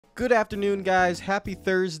Good afternoon, guys. Happy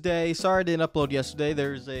Thursday. Sorry I didn't upload yesterday.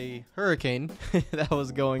 There's a hurricane that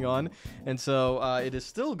was going on, and so it is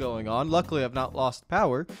still going on. Luckily, I've not lost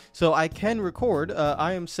power, so I can record.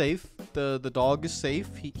 I am safe. The dog is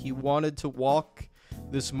safe. He wanted to walk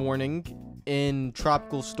this morning in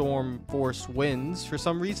tropical storm force winds for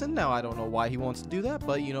some reason. Now, I don't know why he wants to do that,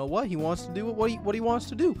 but you know what? He wants to do what he wants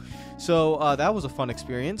to do. So that was a fun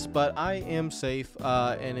experience, but I am safe,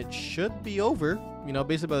 and it should be over. You know,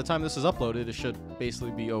 basically by the time this is uploaded, it should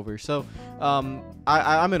basically be over. So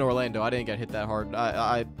I'm in Orlando. I didn't get hit that hard.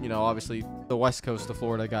 You know, obviously the west coast of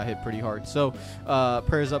Florida got hit pretty hard. So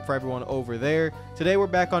prayers up for everyone over there. Today we're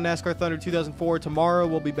back on NASCAR Thunder 2004. Tomorrow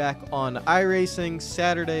we'll be back on iRacing.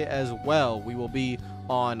 Saturday as well, we will be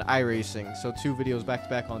on iRacing. So 2 videos back to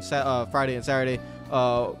back on Friday and Saturday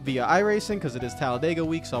via iRacing, because it is Talladega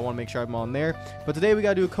week, so I want to make sure I'm on there. But today we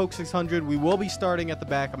got to do a Coke 600. We will be starting at the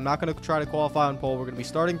back. I'm not going to try to qualify on pole. We're going to be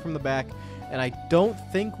starting from the back, and I don't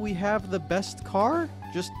think we have the best car.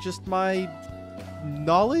 Just my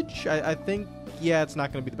knowledge. I think, yeah, it's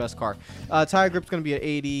not going to be the best car. Tire grip's going to be at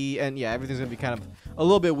 80, and yeah, everything's going to be kind of a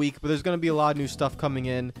little bit weak, but there's going to be a lot of new stuff coming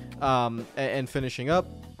in and finishing up.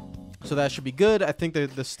 So that should be good. I think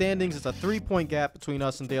the standings, it's a 3-point gap between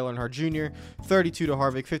us and Dale Earnhardt Jr., 32 to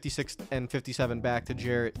Harvick, 56 and 57 back to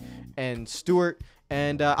Jarrett and Stewart.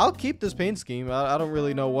 And I'll keep this paint scheme. I don't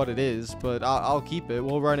really know what it is, but I'll keep it.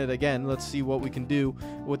 We'll run it again. Let's see what we can do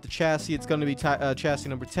with the chassis. It's going to be chassis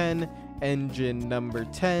number 10, engine number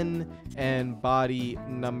 10, and body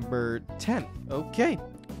number 10. Okay.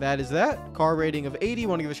 That is that. Car rating of 80.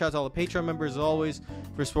 Want to give a shout out to all the Patreon members as always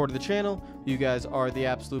for supporting the channel. You guys are the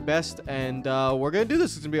absolute best, and we're gonna do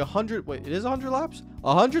this. It's gonna be 100. Wait, it is 100 laps.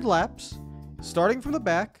 100 laps, starting from the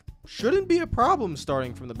back. Shouldn't be a problem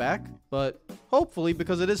starting from the back, but hopefully,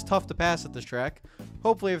 because it is tough to pass at this track,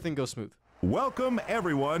 hopefully everything goes smooth. Welcome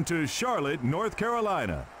everyone to Charlotte, North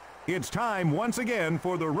Carolina. It's time once again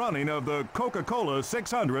for the running of the Coca-Cola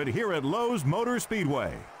 600 here at Lowe's Motor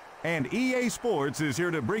Speedway. And EA Sports is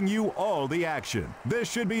here to bring you all the action.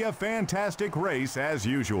 This should be a fantastic race as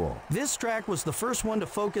usual. This track was the first one to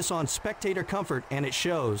focus on spectator comfort, and it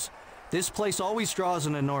shows. This place always draws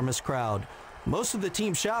an enormous crowd. Most of the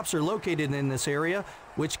team shops are located in this area,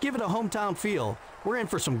 which give it a hometown feel. We're in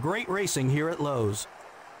for some great racing here at Lowe's.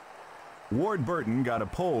 Ward Burton got a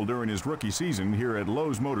pole during his rookie season here at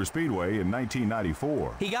Lowe's Motor Speedway in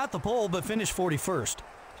 1994. He got the pole but finished 41st.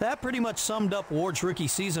 That pretty much summed up Ward's rookie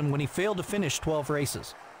season when he failed to finish 12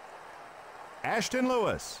 races. Ashton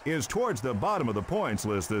Lewis is towards the bottom of the points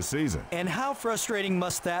list this season. And how frustrating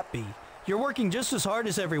must that be? You're working just as hard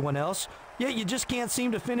as everyone else, yet you just can't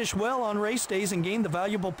seem to finish well on race days and gain the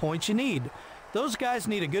valuable points you need. Those guys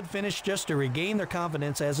need a good finish just to regain their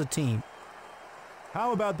confidence as a team.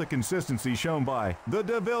 How about the consistency shown by the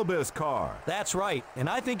DeVilbiss car? That's right, and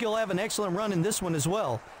I think you'll have an excellent run in this one as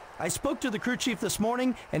well. I spoke to the crew chief this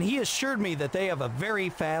morning, and he assured me that they have a very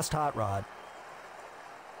fast hot rod.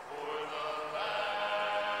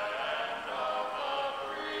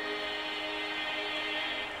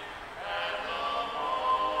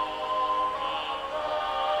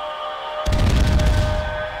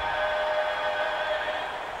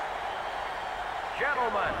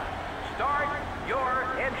 Gentlemen, start your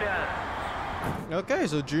engines. Okay,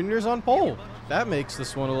 so Junior's on pole. That makes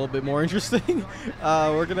this one a little bit more interesting.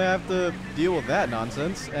 We're going to have to deal with that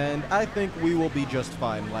nonsense, and I think we will be just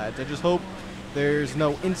fine, lads. I just hope there's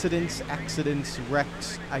no incidents, accidents,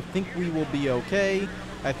 wrecks. I think we will be okay.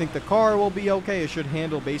 I think the car will be okay. It should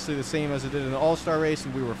handle basically the same as it did in the All-Star race,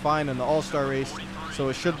 and we were fine in the All-Star race, so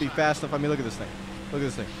it should be fast enough. I mean, look at this thing. Look at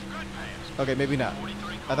this thing. Okay, maybe not.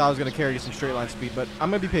 I thought I was going to carry some straight line speed, but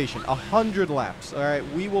I'm going to be patient. 100 laps, all right?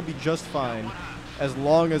 We will be just fine as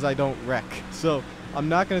long as I don't wreck. So I'm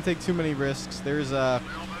not going to take too many risks. There's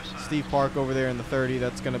Steve Park over there in the 30.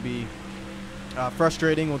 That's going to be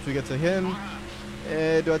frustrating once we get to him.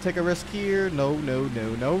 Do I take a risk here? No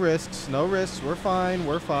risks. No risks. We're fine.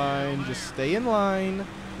 We're fine. Just stay in line.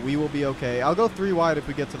 We will be okay. I'll go 3 wide if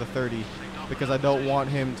we get to the 30 because I don't want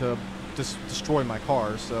him to just destroy my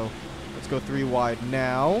car. So let's go 3 wide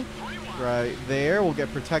now. Right there. We'll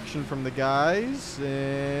get protection from the guys.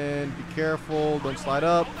 And be careful. Don't slide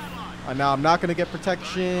up. Now I'm not going to get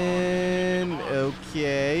protection.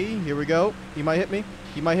 Okay. Here we go. He might hit me.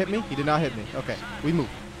 He might hit me. He did not hit me. Okay. We move.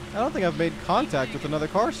 I don't think I've made contact with another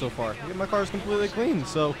car so far. My car is completely clean.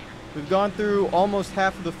 So we've gone through almost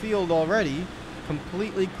half of the field already.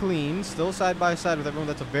 Completely clean. Still side by side with everyone.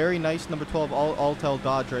 That's a very nice number 12 Alltel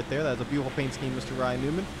Dodge right there. That's a beautiful paint scheme, Mr. Ryan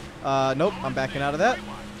Newman. Nope. I'm backing out of that.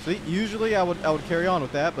 See, usually I would carry on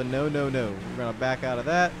with that, but no. We're going to back out of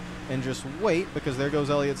that. and just wait, because there goes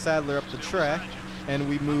Elliott Sadler up the track. And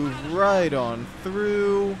we move right on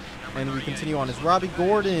through, and we continue on. Is Robbie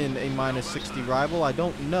Gordon a minus 60 rival? I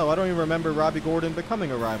don't know. I don't even remember Robbie Gordon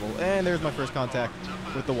becoming a rival. And there's my first contact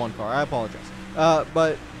with the one car. I apologize.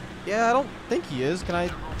 But, yeah, I don't think he is. Can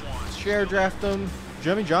I share draft him?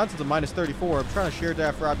 Jimmy Johnson's a minus 34. I'm trying to share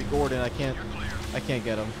draft Robbie Gordon. I can't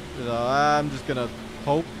get him. So I'm just going to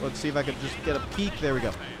hope. Let's see if I can just get a peek. There we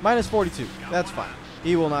go. Minus 42. That's fine.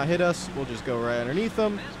 He will not hit us. We'll just go right underneath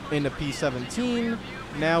him into P17.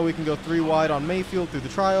 Now we can go 3 wide on Mayfield through the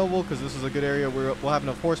tri-oval, because this is a good area where we'll have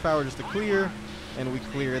enough horsepower just to clear. And we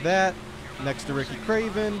clear that. Next to Ricky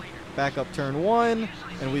Craven. Back up turn 1.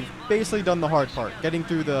 And we've basically done the hard part, getting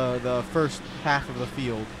through the first half of the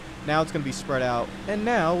field. Now it's going to be spread out. And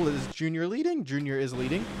now, is Junior leading? Junior is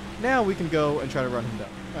leading. Now we can go and try to run him down.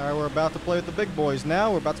 All right, we're about to play with the big boys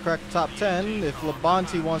now. We're about to crack the top 10. If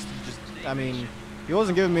Labonte wants to just, I mean, he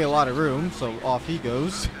wasn't giving me a lot of room, so off he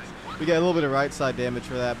goes. We get a little bit of right side damage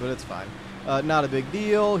for that, but it's fine. Not a big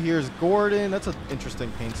deal. Here's Gordon. That's an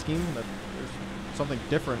interesting paint scheme. There's something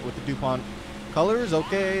different with the DuPont colors.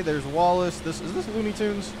 Okay, there's Wallace. Is this Looney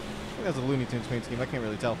Tunes? I think that's a Looney Tunes paint scheme. I can't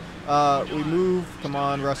really tell. We move. Come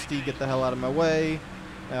on, Rusty. Get the hell out of my way.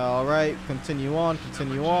 All right, continue on.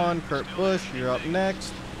 Continue on. Kurt Busch, you're up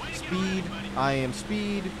next. Speed. I am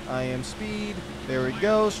speed. I am speed. There we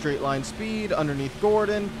go. Straight line speed. Underneath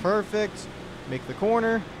Gordon. Perfect. Make the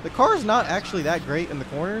corner. The car is not actually that great in the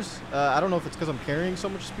corners. I don't know if it's because I'm carrying so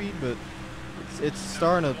much speed, but it's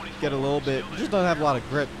starting to get a little bit. It just doesn't have a lot of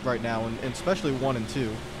grip right now, and especially 1 and 2.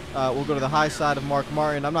 We'll go to the high side of Mark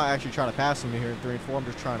Martin. I'm not actually trying to pass him here in 3 and 4. I'm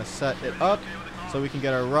just trying to set it up so we can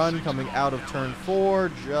get our run coming out of turn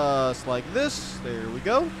 4 just like this. There we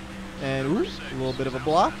go. And ooh, a little bit of a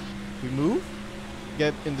block. We move.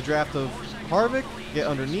 Get in the draft of Harvick. Get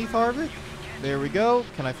underneath Harvick. There we go.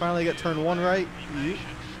 Can I finally get turn 1 right?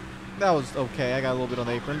 That was okay. I got a little bit on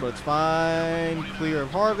the apron, but it's fine. Clear of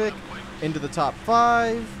Harvick. Into the top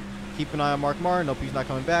 5. Keep an eye on Mark Martin. Nope, he's not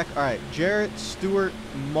coming back. All right, Jarrett, Stewart,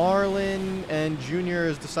 Marlin, and Junior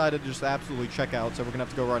has decided to just absolutely check out, so we're going to have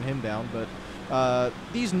to go run him down. But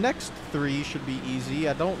these next 3 should be easy.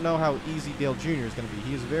 I don't know how easy Dale Jr. is going to be.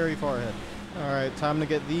 He is very far ahead. All right, time to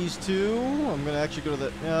get these 2. I'm going to actually go to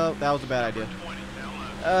the... No, that was a bad idea.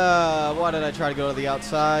 Why did I try to go to the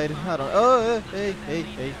outside? I don't... Oh, hey.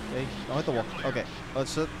 Don't hit the wall. Okay,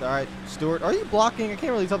 let's... All right, Stewart. Are you blocking? I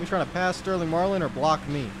can't really tell if he's trying to pass Sterling Marlin or block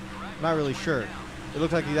me. I'm not really sure. It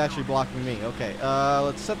looks like he's actually blocking me. Okay,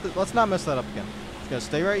 let's not mess that up again. Just gonna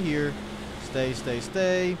stay right here.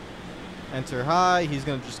 Stay. Enter high. He's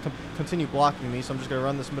gonna just continue blocking me, so I'm just gonna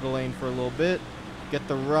run this middle lane for a little bit. Get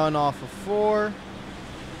the run off of 4.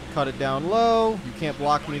 Cut it down low. You can't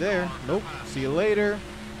block me there. Nope. See you later.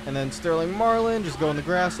 And then Sterling Marlin, just go in the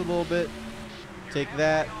grass a little bit. Take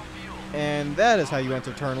that. And that is how you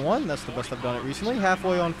enter turn 1. That's the best I've done it recently.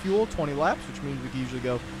 Halfway on fuel, 20 laps, which means we can usually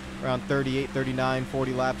go around 38, 39,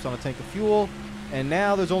 40 laps on a tank of fuel. And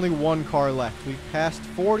now there's only 1 car left. We've passed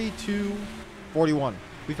 41.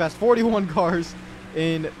 We've passed 41 cars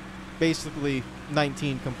in basically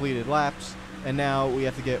 19 completed laps. And now we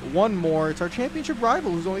have to get 1 more. It's our championship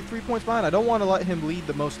rival who's only 3 points behind. I don't want to let him lead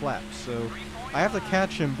the most laps. So I have to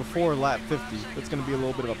catch him before lap 50. That's going to be a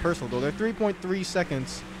little bit of a personal goal there. 3.3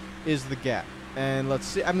 seconds is the gap. And let's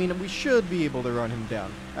see. I mean, we should be able to run him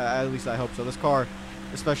down. At least I hope so. This car,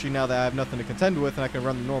 especially now that I have nothing to contend with and I can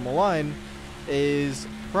run the normal line, is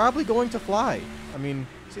probably going to fly. I mean,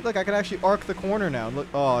 see, like I can actually arc the corner now. Look,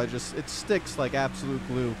 oh, it sticks like absolute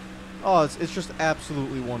glue. Oh, it's just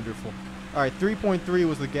absolutely wonderful. All right, 3.3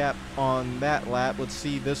 was the gap on that lap. Let's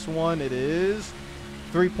see this one. It is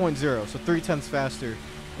 3.0, so 0.3 faster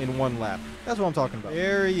in 1 lap. That's what I'm talking about.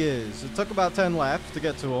 There he is. It took about 10 laps to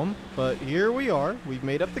get to him, but here we are. We've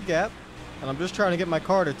made up the gap, and I'm just trying to get my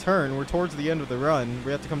car to turn. We're towards the end of the run.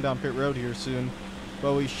 We have to come down pit road here soon,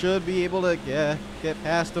 but we should be able to get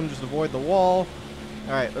past him, just avoid the wall.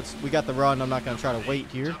 All right, we got the run. I'm not going to try to wait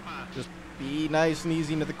here. Just be nice and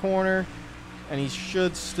easy into the corner. And he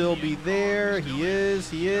should still be there. He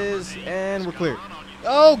is, and we're clear.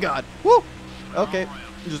 Oh, God. Woo! Okay,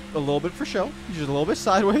 just a little bit for show. Just a little bit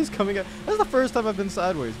sideways coming up. That's the first time I've been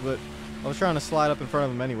sideways, but I was trying to slide up in front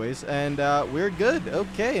of him anyways. And we're good.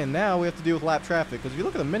 Okay, and now we have to deal with lap traffic. Because if you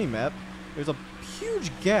look at the mini-map, there's a huge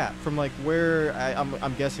gap from like where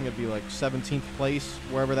I'm guessing it'd be like 17th place,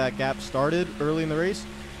 wherever that gap started early in the race,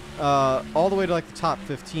 all the way to like the top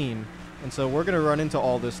 15. And so we're going to run into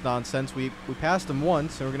all this nonsense. We passed them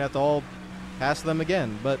once, and we're going to have to all pass them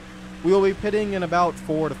again. But we will be pitting in about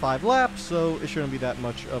 4 to 5 laps, so it shouldn't be that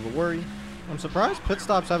much of a worry. I'm surprised pit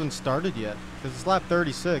stops haven't started yet, because it's lap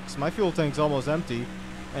 36. My fuel tank's almost empty,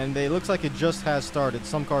 and it looks like it just has started.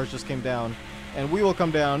 Some cars just came down, and we will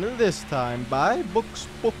come down this time by books,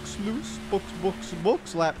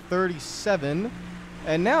 lap 37.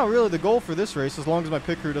 And now, really, the goal for this race, as long as my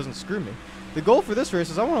pit crew doesn't screw me, the goal for this race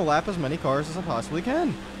is I want to lap as many cars as I possibly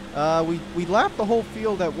can. We lapped the whole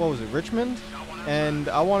field at, what was it, Richmond? And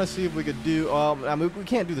I want to see if we could do, I mean, we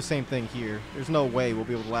can't do the same thing here. There's no way we'll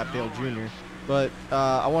be able to lap Dale Jr. But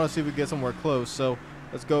I want to see if we can get somewhere close. So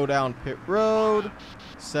let's go down pit road,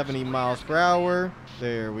 70 miles per hour.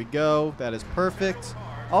 There we go. That is perfect.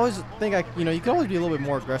 I always think you can always be a little bit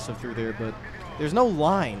more aggressive through there, but there's no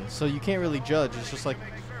line, so you can't really judge. It's just like,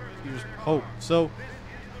 you just hope. So,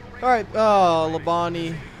 all right,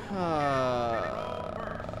 Labani.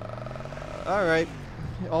 All right.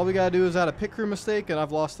 All we gotta do is add a pit crew mistake, and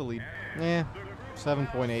I've lost the lead.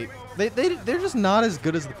 7.8. They're just not as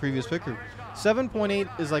good as the previous pit crew.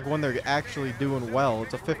 7.8 is like when they're actually doing well.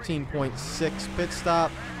 It's a 15.6 pit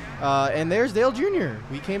stop. And there's Dale Jr.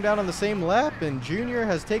 We came down on the same lap, and Jr.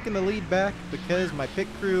 has taken the lead back because my pit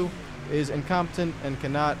crew is incompetent and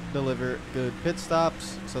cannot deliver good pit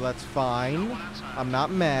stops. So that's fine. I'm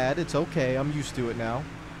not mad. It's okay. I'm used to it now.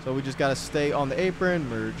 So we just got to stay on the apron,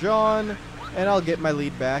 merge on, and I'll get my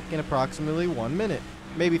lead back in approximately 1 minute,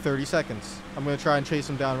 maybe 30 seconds. I'm going to try and chase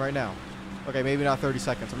him down right now. Okay, maybe not 30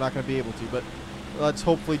 seconds. I'm not going to be able to, but let's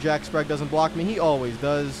hopefully Jack Sprague doesn't block me. He always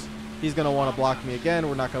does. He's going to want to block me again.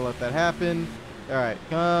 We're not going to let that happen. All right,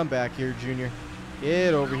 come back here, Junior.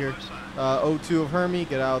 Get over here. 0-2 of Hermie,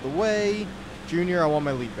 get out of the way. Junior, I want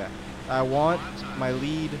my lead back. I want my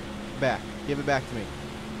lead back. Give it back to me.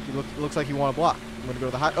 Looks like you want to block. I'm going to go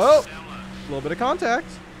to the high. Oh! A little bit of contact.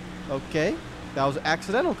 Okay. That was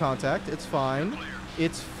accidental contact. It's fine.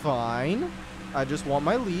 It's fine. I just want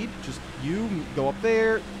my lead. Just you go up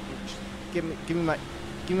there. Just give me that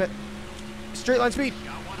straight line speed.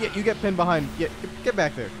 Yeah, you get pinned behind. Yeah, get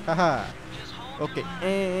back there. Haha. Okay,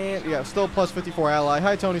 and yeah, still plus 54 ally.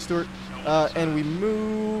 Hi, Tony Stewart. And we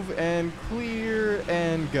move and clear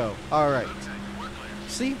and go. All right.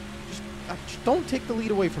 See, just don't take the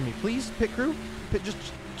lead away from me, please, pit crew. Just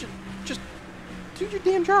do your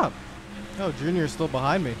damn job. Oh, Junior's still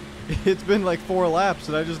behind me. It's been like 4 laps,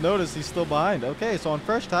 and I just noticed he's still behind. Okay, so on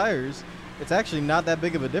fresh tires, it's actually not that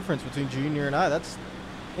big of a difference between Junior and I. That's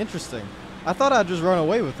interesting. I thought I'd just run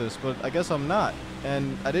away with this, but I guess I'm not.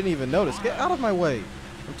 And I didn't even notice. Get out of my way.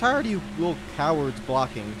 I'm tired of you little cowards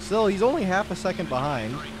blocking. Still, he's only half a second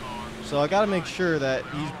behind. So I got to make sure that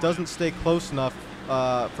he doesn't stay close enough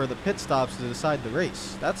for the pit stops to decide the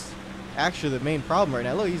race. That's actually the main problem right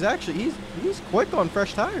now. Look, he's quick on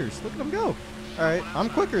fresh tires. Look at him go. All right, I'm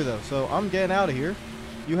quicker though, so I'm getting out of here.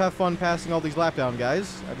 You have fun passing all these lap down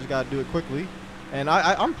guys. I just got to do it quickly. And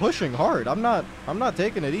I'm pushing hard. I'm not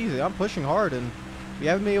taking it easy. I'm pushing hard, and we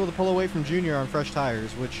haven't been able to pull away from Junior on fresh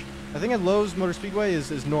tires, which I think at Lowe's Motor Speedway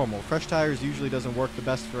is normal. Fresh tires usually doesn't work the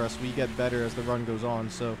best for us. We get better as the run goes on,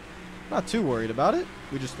 so not too worried about it.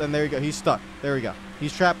 And there you go. He's stuck. There we go.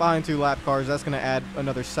 He's trapped behind 2 lap cars. That's going to add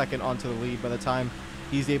another second onto the lead by the time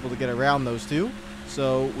he's able to get around those 2.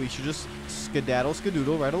 So we should just skedaddle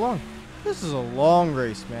right along. This is a long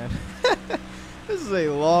race, man. This is a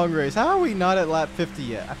long race. How are we not at lap 50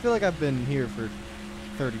 yet? I feel like I've been here for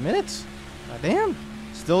 30 minutes. God damn.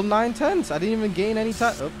 Still 9/10. I didn't even gain any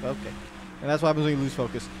time. Oh, okay. And that's what happens when you lose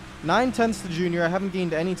focus. 9/10 to Junior. I haven't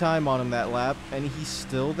gained any time on him that lap, and he's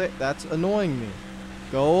still there. That's annoying me.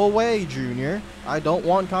 Go away, Junior. I don't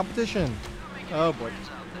want competition. Oh, boy.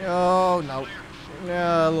 Oh, no.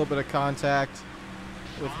 Yeah, a little bit of contact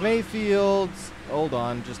with Mayfield. Hold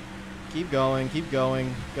on. Just keep going. Keep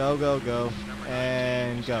going. Go, go, go.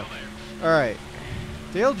 And go. All right.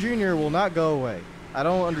 Dale Jr. will not go away. I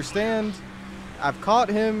don't understand. I've caught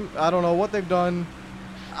him. I don't know what they've done.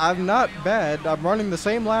 I'm not bad. I'm running the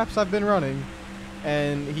same laps I've been running,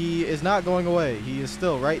 and he is not going away. He is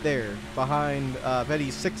still right there behind. I bet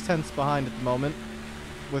he's 6/10 behind at the moment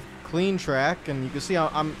with clean track, and you can see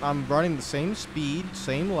I'm running the same speed,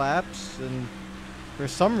 same laps, and for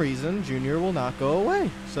some reason Junior will not go away.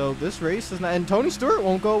 So this race is not, and Tony Stewart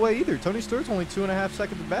won't go away either. Tony Stewart's only 2.5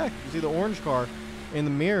 seconds back. You see the orange car in the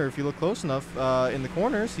mirror. If you look close enough in the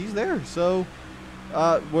corners, he's there. So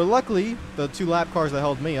well, luckily the 2 lap cars that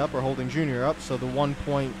held me up are holding Junior up, so the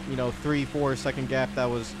 1.34 second gap that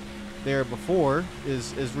was there before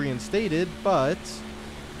is reinstated. But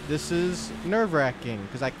this is nerve-wracking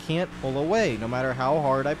because I can't pull away. No matter how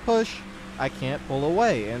hard I push, I can't pull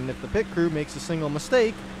away, and if the pit crew makes a single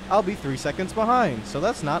mistake, I'll be 3 seconds behind. So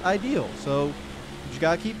that's not ideal. So you just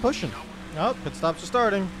gotta keep pushing. Oh, pit stops are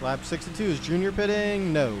starting. Lap 62. Is Junior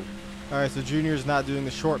pitting? No. All right, so Junior's not doing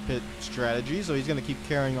the short pit strategy, so he's going to keep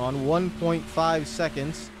carrying on. 1.5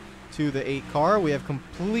 seconds to the 8 car. We have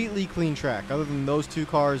completely clean track. Other than those 2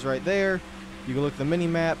 cars right there, you can look at the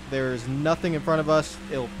mini-map. There's nothing in front of us.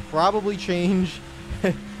 It'll probably change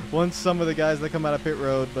once some of the guys that come out of pit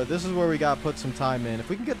road, but this is where we got to put some time in. If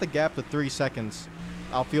we can get the gap to 3 seconds,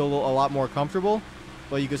 I'll feel a lot more comfortable.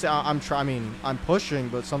 But you can say I'm pushing,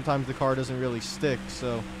 but sometimes the car doesn't really stick,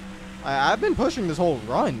 so... I've been pushing this whole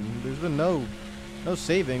run. There's been no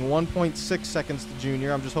saving. 1.6 seconds to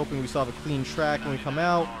Junior. I'm just hoping we still have a clean track when we come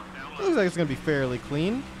out. It looks like it's going to be fairly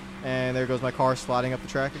clean. And there goes my car sliding up the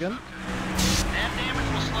track again. That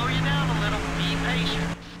damage will slow you down a little. Be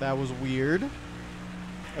patient. That was weird.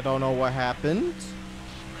 I don't know what happened.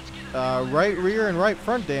 Right rear and right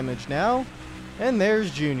front damage now. And there's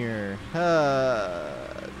Junior.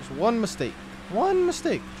 Just one mistake. One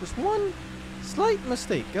mistake. Just one slight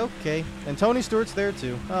mistake. Okay. And Tony Stewart's there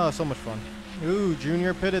too. Oh, so much fun. Ooh,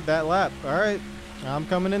 Junior pitted that lap. All right. I'm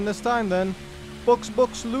coming in this time then. Books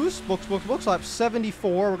loose. Books. Lap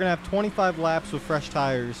 74. We're going to have 25 laps with fresh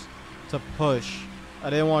tires to push. I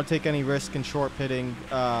didn't want to take any risk in short pitting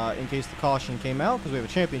in case the caution came out because we have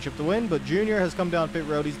a championship to win. But Junior has come down pit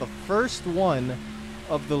road. He's the first one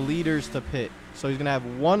of the leaders to pit. So he's going to have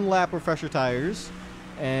 1 lap with fresher tires.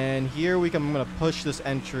 And here we come. I'm going to push this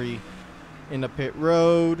entry into pit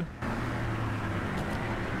road.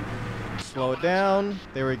 Slow it down.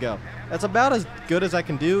 There we go. That's about as good as I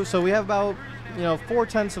can do. So we have about,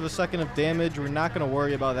 0.4 of a second of damage. We're not going to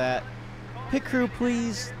worry about that. Pit crew,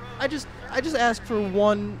 please. I just asked for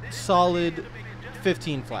 1 solid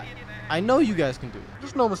 15 flat. I know you guys can do it.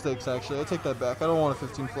 Just no mistakes, actually. I take that back. I don't want a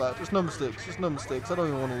 15 flat. Just no mistakes. Just no mistakes. I don't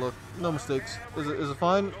even want to look. No mistakes. Is it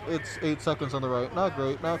fine? It's 8 seconds on the right. Not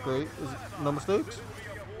great. Not great. Is it no mistakes?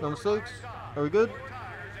 No mistakes? Are we good?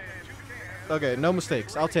 Okay, no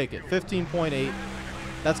mistakes. I'll take it. 15.8.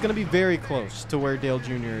 That's going to be very close to where Dale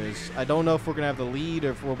Jr. is. I don't know if we're going to have the lead or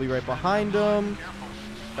if we'll be right behind him.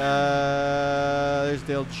 There's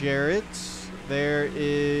Dale Jarrett. There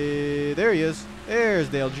he is. There's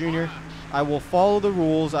Dale Jr. I will follow the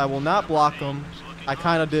rules. I will not block him. I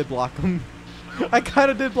kind of did block him. I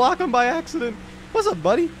kind of did block him by accident. What's up,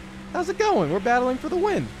 buddy? How's it going? We're battling for the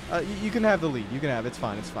win. You can have the lead. You can have it. It's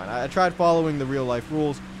fine. It's fine. I tried following the real-life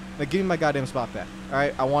rules. Now, give me my goddamn spot back. All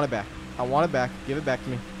right? I want it back. I want it back. Give it back to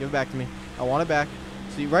me. Give it back to me. I want it back.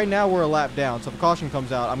 See, right now we're a lap down, so if a caution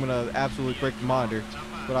comes out, I'm going to absolutely break the monitor.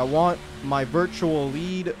 But I want my virtual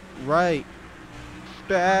lead right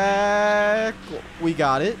back. We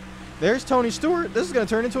got it. There's Tony Stewart. This is going to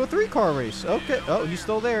turn into a 3-car race. Okay. Oh, he's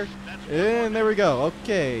still there. And there we go.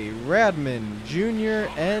 Okay. Radman, Jr.,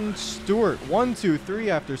 and Stewart. 1, 2, 3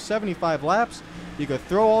 after 75 laps. You could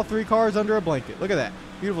throw all 3 cars under a blanket. Look at that.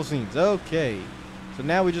 Beautiful scenes. Okay. So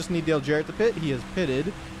now we just need Dale Jarrett to pit. He has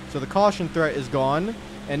pitted. So the caution threat is gone.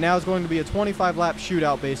 And now it's going to be a 25-lap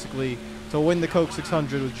shootout, basically, to win the Coke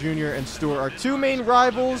 600 with Jr. and Stewart, our 2 main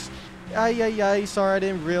rivals. Sorry, I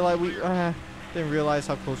didn't realize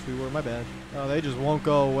how close we were. My bad. Oh, they just won't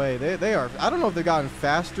go away. They are. I don't know if they've gotten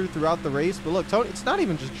faster throughout the race, but look, Tony. It's not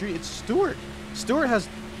even just Jr. It's Stewart. Stewart has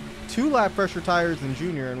 2 lap fresher tires than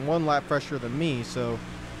Jr. and 1 lap fresher than me. So,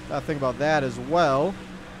 gotta think about that as well.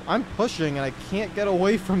 I'm pushing and I can't get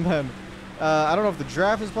away from them. I don't know if the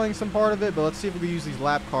draft is playing some part of it, but let's see if we can use these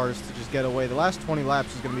lap cars to just get away. The last 20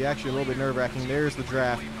 laps is going to be actually a little bit nerve-wracking. There's the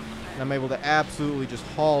draft, and I'm able to absolutely just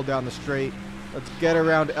haul down the straight. Let's get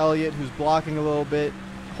around Elliott, who's blocking a little bit.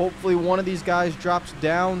 Hopefully one of these guys drops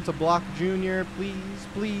down to block Junior. Please,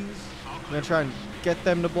 please. I'm going to try and get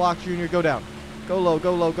them to block Junior. Go down. Go low,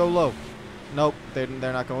 go low, go low. Nope, they're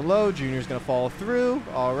not going low. Junior's going to fall through.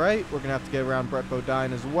 All right, we're going to have to get around Brett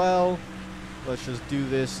Bodine as well. Let's just do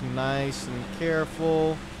this nice and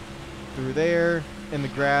careful. Through there, in the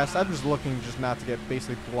grass. I'm just looking just not to get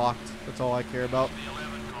basically blocked. That's all I care about.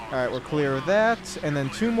 All right, we're clear of that. And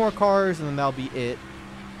then 2 more cars, and then that'll be it.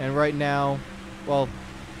 And right now, well,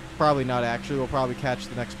 probably not actually. We'll probably catch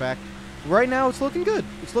the next pack. Right now, it's looking good.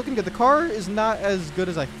 It's looking good. The car is not as good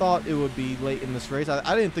as I thought it would be late in this race.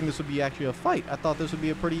 I didn't think this would be actually a fight. I thought this would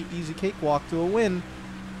be a pretty easy cakewalk to a win.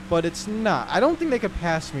 But it's not. I don't think they could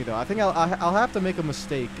pass me, though. I think I'll have to make a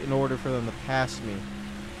mistake in order for them to pass me.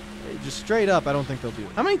 Just straight up, I don't think they'll do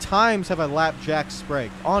it. How many times have I lapped Jack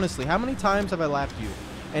Sprague? Honestly, how many times have I lapped you?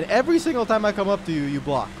 And every single time I come up to you, you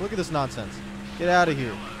block. Look at this nonsense. Get out of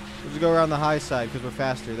here. Let's go around the high side because we're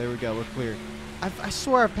faster. There we go. We're clear. I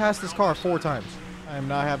swear I've passed this car 4 times. I am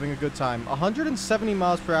not having a good time. 170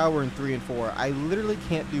 miles per hour in 3 and 4. I literally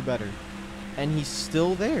can't do better. And he's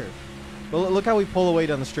still there. But look how we pull away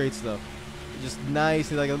down the straights, though. Just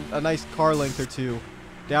nice, like a nice car length or 2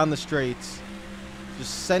 down the straights.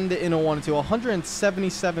 Just send it in a 1 and 2.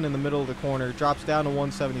 177 in the middle of the corner. Drops down to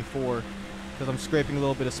 174 because I'm scraping a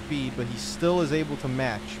little bit of speed, but he still is able to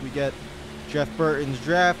match. We get Jeff Burton's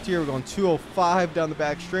draft here. We're going 205 down the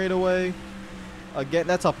back straightaway. Again,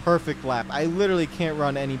 that's a perfect lap. I literally can't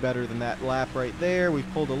run any better than that lap right there. We've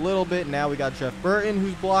pulled a little bit. Now we got Jeff Burton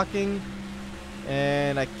who's blocking.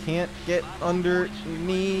 And I can't get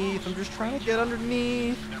underneath. I'm just trying to get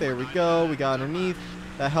underneath. There we go. We got underneath.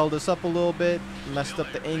 That held us up a little bit. Messed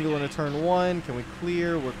up the angle into turn 1. Can we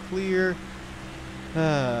clear? We're clear.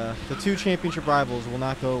 The 2 championship rivals will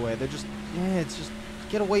not go away. They're just, yeah, it's just,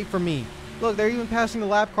 get away from me. Look, they're even passing the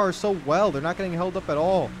lap cars so well. They're not getting held up at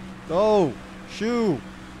all. Go. Shoo.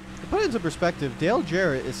 To put it into perspective, Dale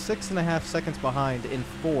Jarrett is 6.5 seconds behind in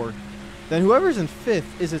 4th. Then whoever's in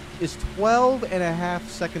 5th is 12.5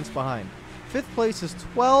 seconds behind. 5th place is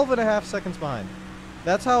 12.5 seconds behind.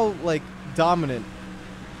 That's how, like, dominant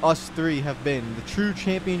us 3 have been. The true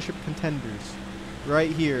championship contenders right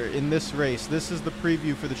here in this race. This is the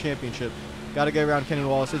preview for the championship. Got to get around Kenny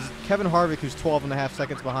Wallace. It's Kevin Harvick who's 12.5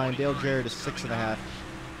 seconds behind. Dale Jarrett is 6.5.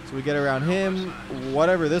 So we get around him.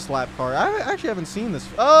 Whatever this lap car. I actually haven't seen this.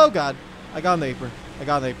 Oh, God. I got on the apron. I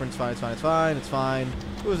got on the apron. It's fine. It's fine. It's fine. It's fine.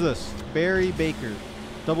 Who is this? Barry Baker.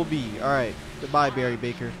 Double B. All right. Goodbye, Barry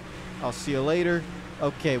Baker. I'll see you later.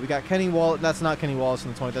 Okay, we got Kenny Wallace. That's not Kenny Wallace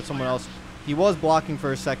in the 20th. That's someone else. He was blocking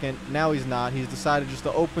for a second. Now he's not. He's decided just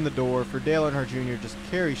to open the door for Dale Earnhardt Jr. Just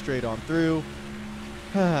carry straight on through.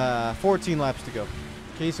 14 laps to go.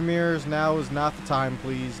 Casey Mears, now is not the time,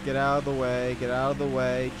 please. Get out of the way. Get out of the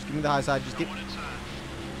way. Just give me the high side. Just get...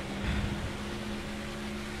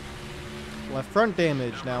 Left front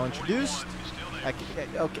damage now introduced.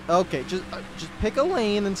 Okay. Just pick a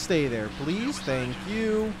lane and stay there, please. Thank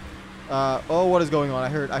you. Oh, what is going on? I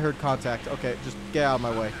heard contact. Okay, just get out of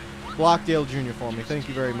my way. Block Dale Jr. for me. Thank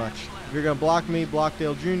you very much. If you're gonna block me, block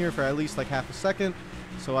Dale Jr. for at least like half a second,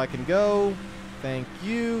 so I can go. Thank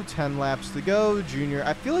you. 10 laps to go. Junior.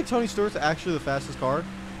 I feel like Tony Stewart's actually the fastest car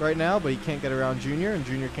right now, but he can't get around Junior, and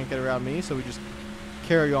Junior can't get around me, so we just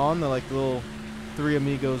carry on. They're like the little 3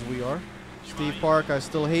 amigos we are. Steve Park, I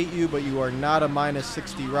still hate you, but you are not a minus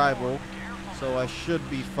 60 rival, so I should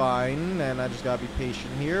be fine, and I just gotta be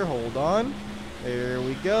patient here. Hold on. There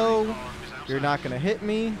we go. You're not gonna hit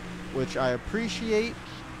me, which I appreciate,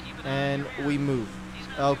 and we move.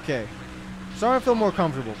 Okay. Starting to feel more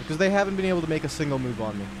comfortable because they haven't been able to make a single move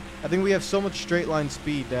on me. I think we have so much straight line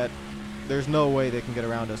speed that there's no way they can get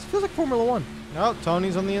around us. Feels like Formula 1. No,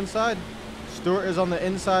 Tony's on the inside. Stewart is on the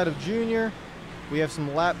inside of Junior. We have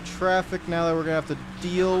some lap traffic now that we're going to have to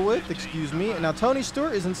deal with. Excuse me. And now Tony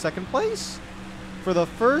Stewart is in 2nd place. For the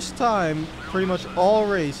first time, pretty much all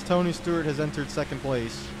race, Tony Stewart has entered 2nd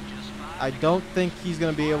place. I don't think he's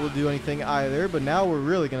going to be able to do anything either, but now we're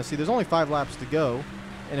really going to see. There's only 5 laps to go.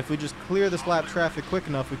 And if we just clear this lap traffic quick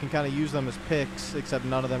enough, we can kind of use them as picks, except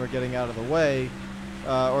none of them are getting out of the way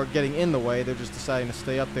or getting in the way. They're just deciding to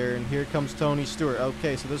stay up there. And here comes Tony Stewart.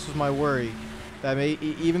 Okay, so this was my worry. That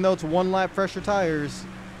even though it's 1 lap fresher tires,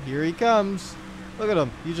 here he comes. Look at him.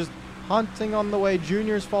 He's just hunting on the way.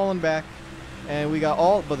 Junior's falling back. And we got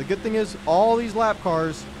but the good thing is, all these lap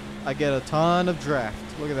cars, I get a ton of draft.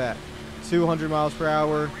 Look at that. 200 miles per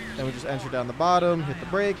hour. Then we just enter down the bottom, hit the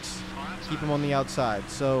brakes. Keep him on the outside,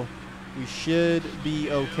 so we should be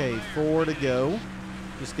okay. 4 to go.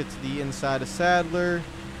 Just get to the inside of Sadler.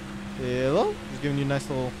 Hello. Just giving you a nice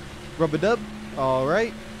little rub-a-dub. All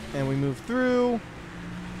right, and we move through.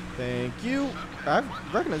 Thank you. I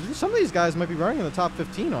recognize some of these guys might be running in the top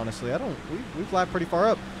 15. Honestly, we've lapped pretty far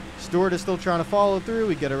up. Stewart is still trying to follow through.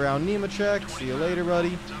 We get around Nemechek. See you later,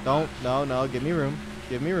 buddy. No. Give me room.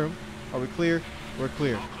 Give me room. Are we clear? We're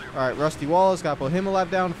clear. All right, Rusty Wallace, got to put him a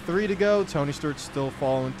lap down. 3 to go. Tony Stewart's still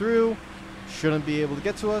following through. Shouldn't be able to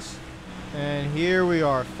get to us. And here we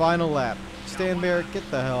are, final lap. Stan Barrett, get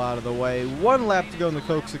the hell out of the way. 1 lap to go in the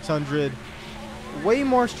Coke 600. Way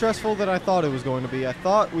more stressful than I thought it was going to be. I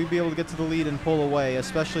thought we'd be able to get to the lead and pull away,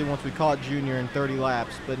 especially once we caught Junior in 30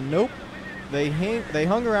 laps. But nope, they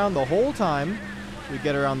hung around the whole time. We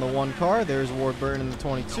get around the 1 car. There's Ward Burton in the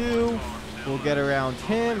 22. We'll get around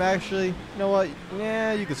him. Actually, you know what?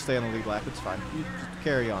 Yeah, you can stay on the lead lap. It's fine. You just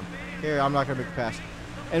carry on. I'm not going to make a pass.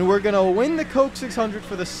 And we're going to win the Coke 600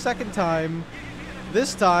 for the 2nd time.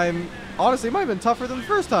 This time, honestly, it might have been tougher than the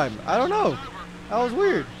first time. I don't know. That was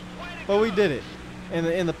weird. But we did it. And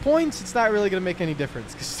in the points, it's not really going to make any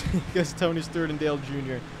difference because Tony Stewart and Dale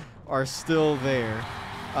Jr. are still there.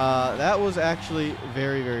 That was actually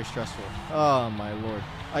very, very stressful. Oh, my Lord.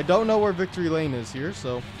 I don't know where victory lane is here,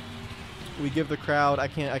 so... We give the crowd. I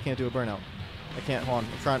can't do a burnout. I can't. Hold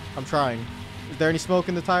on. I'm trying. Is there any smoke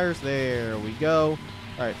in the tires? There we go.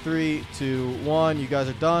 All right, 3, 2, 1. You guys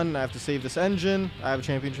are done. I have to save this engine. I have a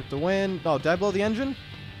championship to win. Oh, did I blow the engine?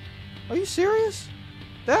 Are you serious?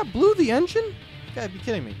 That blew the engine? You gotta be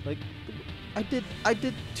kidding me. Like, I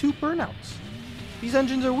did 2 burnouts. These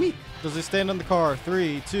engines are weak. Does he stand on the car?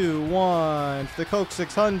 3, 2, 1. For the Coke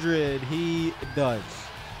 600, he does.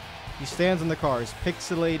 He stands in the car. His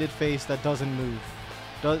pixelated face that doesn't move.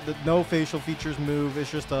 No facial features move.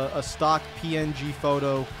 It's just a stock PNG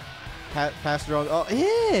photo. Passed around. Oh,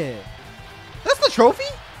 yeah. That's the trophy?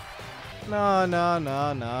 No.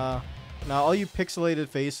 Now all you pixelated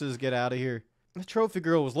faces, get out of here. The trophy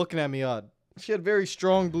girl was looking at me odd. She had very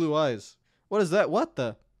strong blue eyes. What is that? What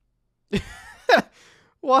the?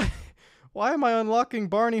 Why am I unlocking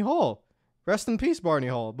Barney Hall? Rest in peace, Barney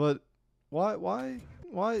Hall. But why?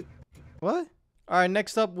 What? All right,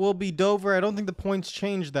 next up will be Dover. I don't think the points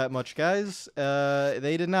changed that much, guys.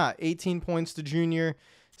 They did not. 18 points to Junior,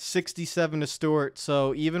 67 to Stewart.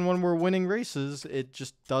 So even when we're winning races, it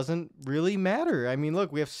just doesn't really matter. I mean,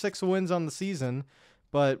 look, we have 6 wins on the season,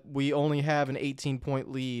 but we only have an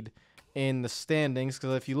 18-point lead in the standings.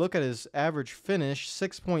 Because if you look at his average finish,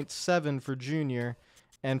 6.7 for Junior,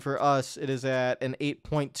 and for us, it is at an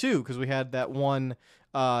 8.2 because we had that one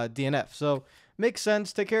DNF. So makes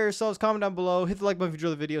sense. Take care of yourselves. Comment down below. Hit the like button if you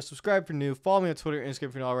enjoyed the video. Subscribe for new. Follow me on Twitter and Instagram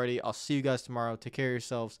if you're not already. I'll see you guys tomorrow. Take care of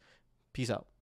yourselves. Peace out.